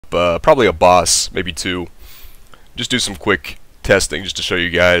probably a boss, maybe two. Just do some quick testing just to show you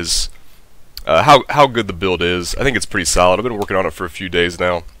guys how good the build is. I think it's pretty solid. I've been working on it for a few days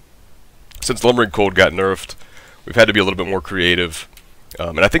now. Since Lumbering Cold got nerfed, we've had to be a little bit more creative.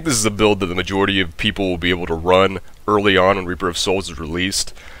 And I think this is a build that the majority of people will be able to run early on when Reaper of Souls is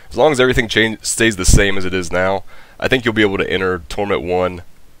released. As long as everything stays the same as it is now, I think you'll be able to enter Torment 1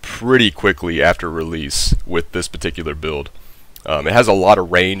 pretty quickly after release with this particular build. It has a lot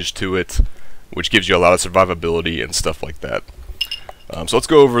of range to it, which gives you a lot of survivability and stuff like that. So let's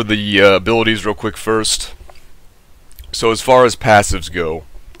go over the abilities real quick first. So as far as passives go,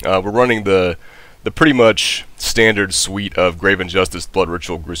 we're running the pretty much standard suite of Grave Injustice, Blood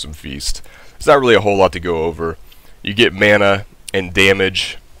Ritual, Gruesome Feast. There's not really a whole lot to go over. You get mana and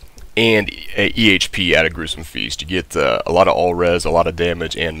damage and EHP out of Gruesome Feast. You get a lot of all-res, a lot of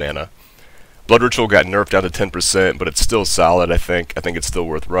damage, and mana. Blood Ritual got nerfed down to 10%, but it's still solid, I think. I think it's still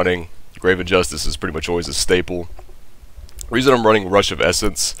worth running. Grave Injustice is pretty much always a staple. The reason I'm running Rush of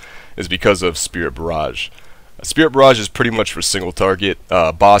Essence is because of Spirit Barrage. Spirit Barrage is pretty much for single target,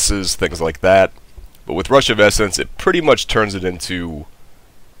 bosses, things like that. But with Rush of Essence, it pretty much turns it into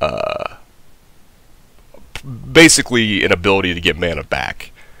basically an ability to get mana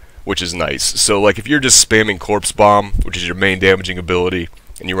back, which is nice. So like if you're just spamming Corpse Bomb, which is your main damaging ability,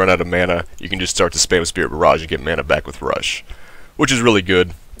 and you run out of mana, you can just start to spam Spirit Barrage and get mana back with Rush, which is really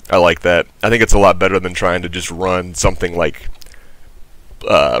good. I like that. I think it's a lot better than trying to just run something like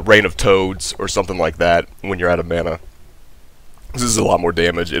Rain of Toads or something like that when you're out of mana. This is a lot more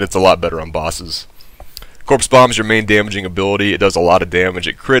damage, and it's a lot better on bosses. Corpse Bomb is your main damaging ability. It does a lot of damage.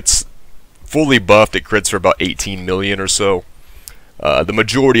 It crits, fully buffed, it crits for about 18 million or so. The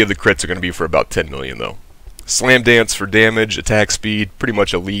majority of the crits are going to be for about 10 million though. Slam Dance for damage, attack speed, pretty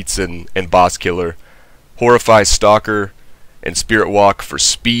much elites and boss killer. Horrify, Stalker, and Spirit Walk for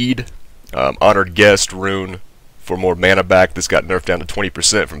speed. Honored Guest rune for more mana back. This got nerfed down to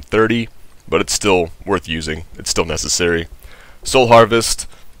 20% from 30, but it's still worth using. It's still necessary. Soul Harvest,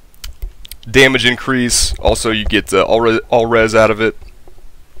 damage increase. Also, you get all res out of it,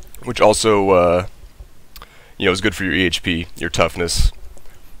 which also is good for your EHP, your toughness.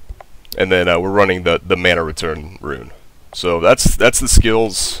 And then we're running the mana return rune. So that's the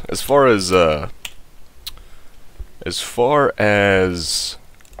skills. As far as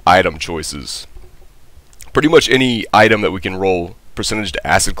item choices, pretty much any item that we can roll percentage to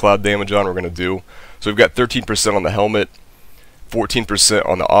acid cloud damage on, we're going to do. So we've got 13% on the helmet, 14%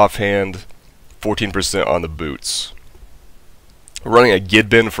 on the offhand, 14% on the boots. We're running a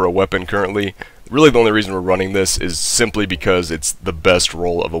Gidbin for a weapon currently. Really the only reason we're running this is simply because it's the best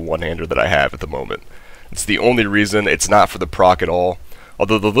roll of a one-hander that I have at the moment. It's the only reason. It's not for the proc at all.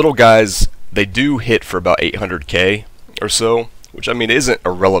 Although the little guys, they do hit for about 800k or so, which I mean isn't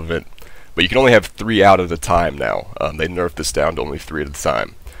irrelevant, but you can only have 3 out at a time now. They nerfed this down to only 3 at a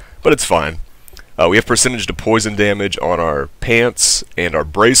time, but it's fine. We have percentage to poison damage on our pants and our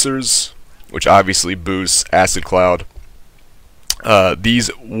bracers, which obviously boosts acid cloud.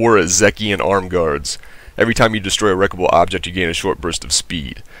 These were Zekian arm guards. Every time you destroy a wreckable object, you gain a short burst of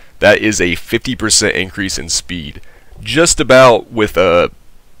speed. That is a 50% increase in speed. Just about with a,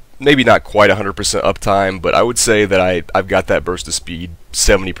 maybe not quite 100% uptime, but I would say that I've got that burst of speed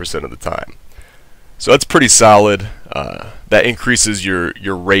 70% of the time. So that's pretty solid. That increases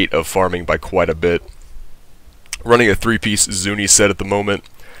your rate of farming by quite a bit. Running a 3-piece Zuni set at the moment.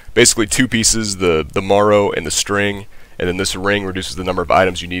 Basically 2 pieces, the Morrow and the string. And then this ring reduces the number of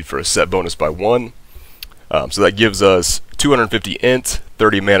items you need for a set bonus by 1. So that gives us 250 int,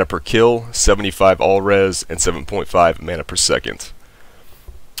 30 mana per kill, 75 all-res, and 7.5 mana per second.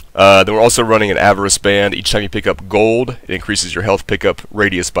 Then we're also running an Avarice Band. Each time you pick up gold, it increases your health pickup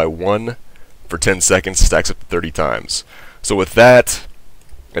radius by 1 for 10 seconds, stacks up to 30 times. So with that,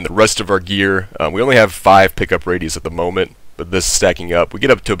 and the rest of our gear, we only have 5 pickup radius at the moment, but this stacking up, we get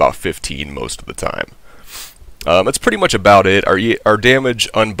up to about 15 most of the time. That's pretty much about it. Our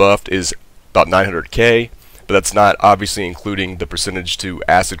damage unbuffed is about 900k, but that's not obviously including the percentage to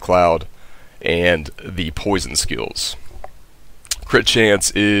acid cloud and the poison skills. Crit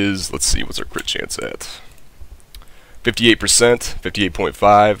chance is, let's see, what's our crit chance at? 58%,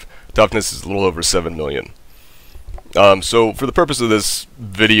 58.5. Toughness is a little over 7 million. So for the purpose of this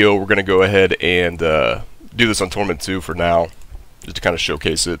video, we're going to go ahead and do this on Torment 2 for now, just to kind of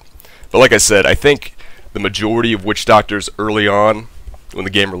showcase it. But like I said, I think the majority of Witch Doctors early on, when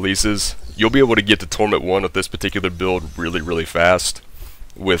the game releases, you'll be able to get to Torment 1 with this particular build really, really fast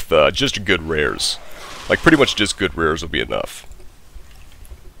with just good rares. Like pretty much just good rares will be enough.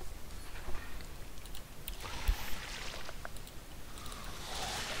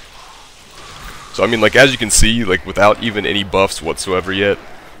 So I mean, like, as you can see, like, without even any buffs whatsoever yet,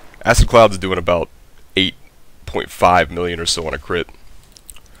 Acid Cloud's doing about 8.5 million or so on a crit.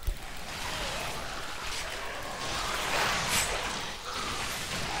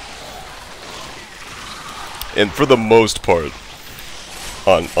 And for the most part,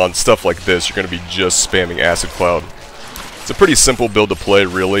 on stuff like this, you're going to be just spamming Acid Cloud. It's a pretty simple build to play,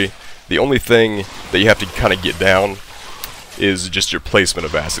 really. The only thing that you have to kind of get down is just your placement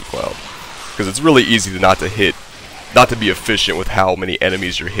of Acid Cloud. Because it's really easy not to be efficient with how many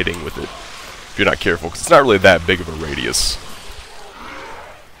enemies you're hitting with it, if you're not careful, because it's not really that big of a radius.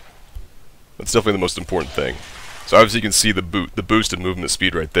 That's definitely the most important thing. So obviously you can see the boost in movement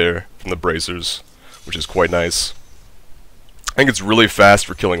speed right there from the bracers, which is quite nice. I think it's really fast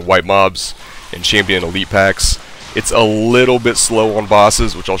for killing white mobs and champion elite packs. It's a little bit slow on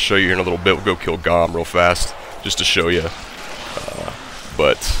bosses, which I'll show you here in a little bit. We'll go kill Gom real fast, just to show you.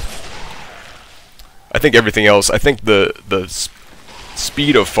 But I think everything else, I think the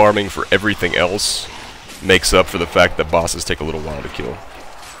speed of farming for everything else makes up for the fact that bosses take a little while to kill.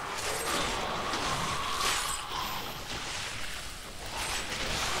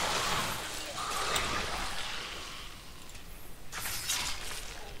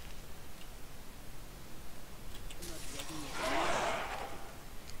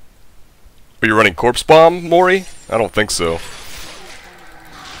 Are you running Corpse Bomb, Mori? I don't think so.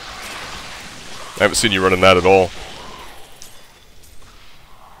 I haven't seen you running that at all.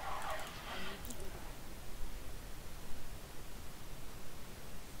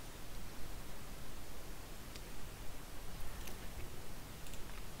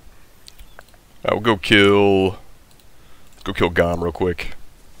 We'll go kill Gom real quick.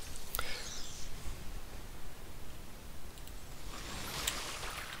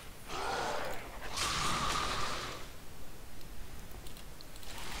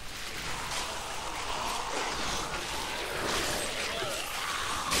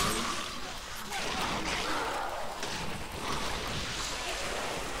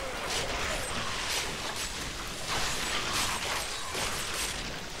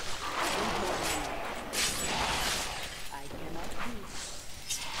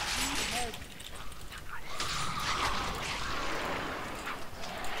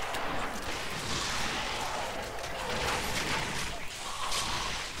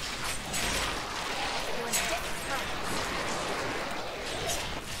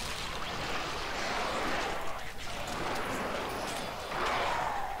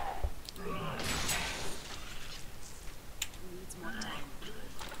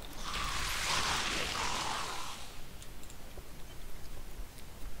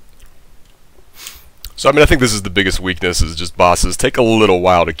 So I mean, I think this is the biggest weakness, is just bosses take a little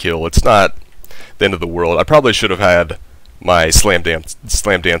while to kill. It's not the end of the world. I probably should have had my slam dance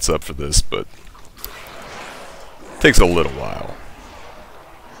up for this, but it takes a little while.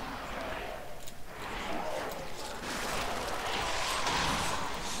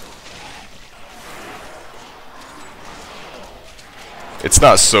 It's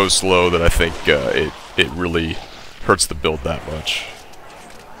not so slow that I think it really hurts the build that much.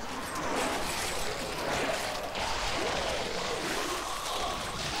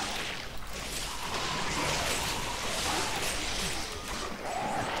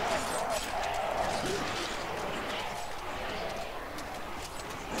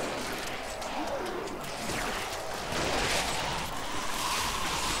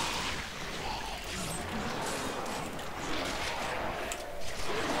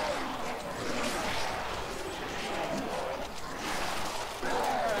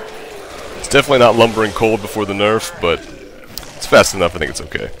 Definitely not lumbering cold before the nerf, but it's fast enough. I think it's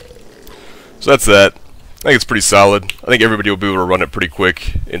okay. So that's that. I think it's pretty solid. I think everybody will be able to run it pretty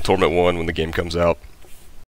quick in Torment 1 when the game comes out.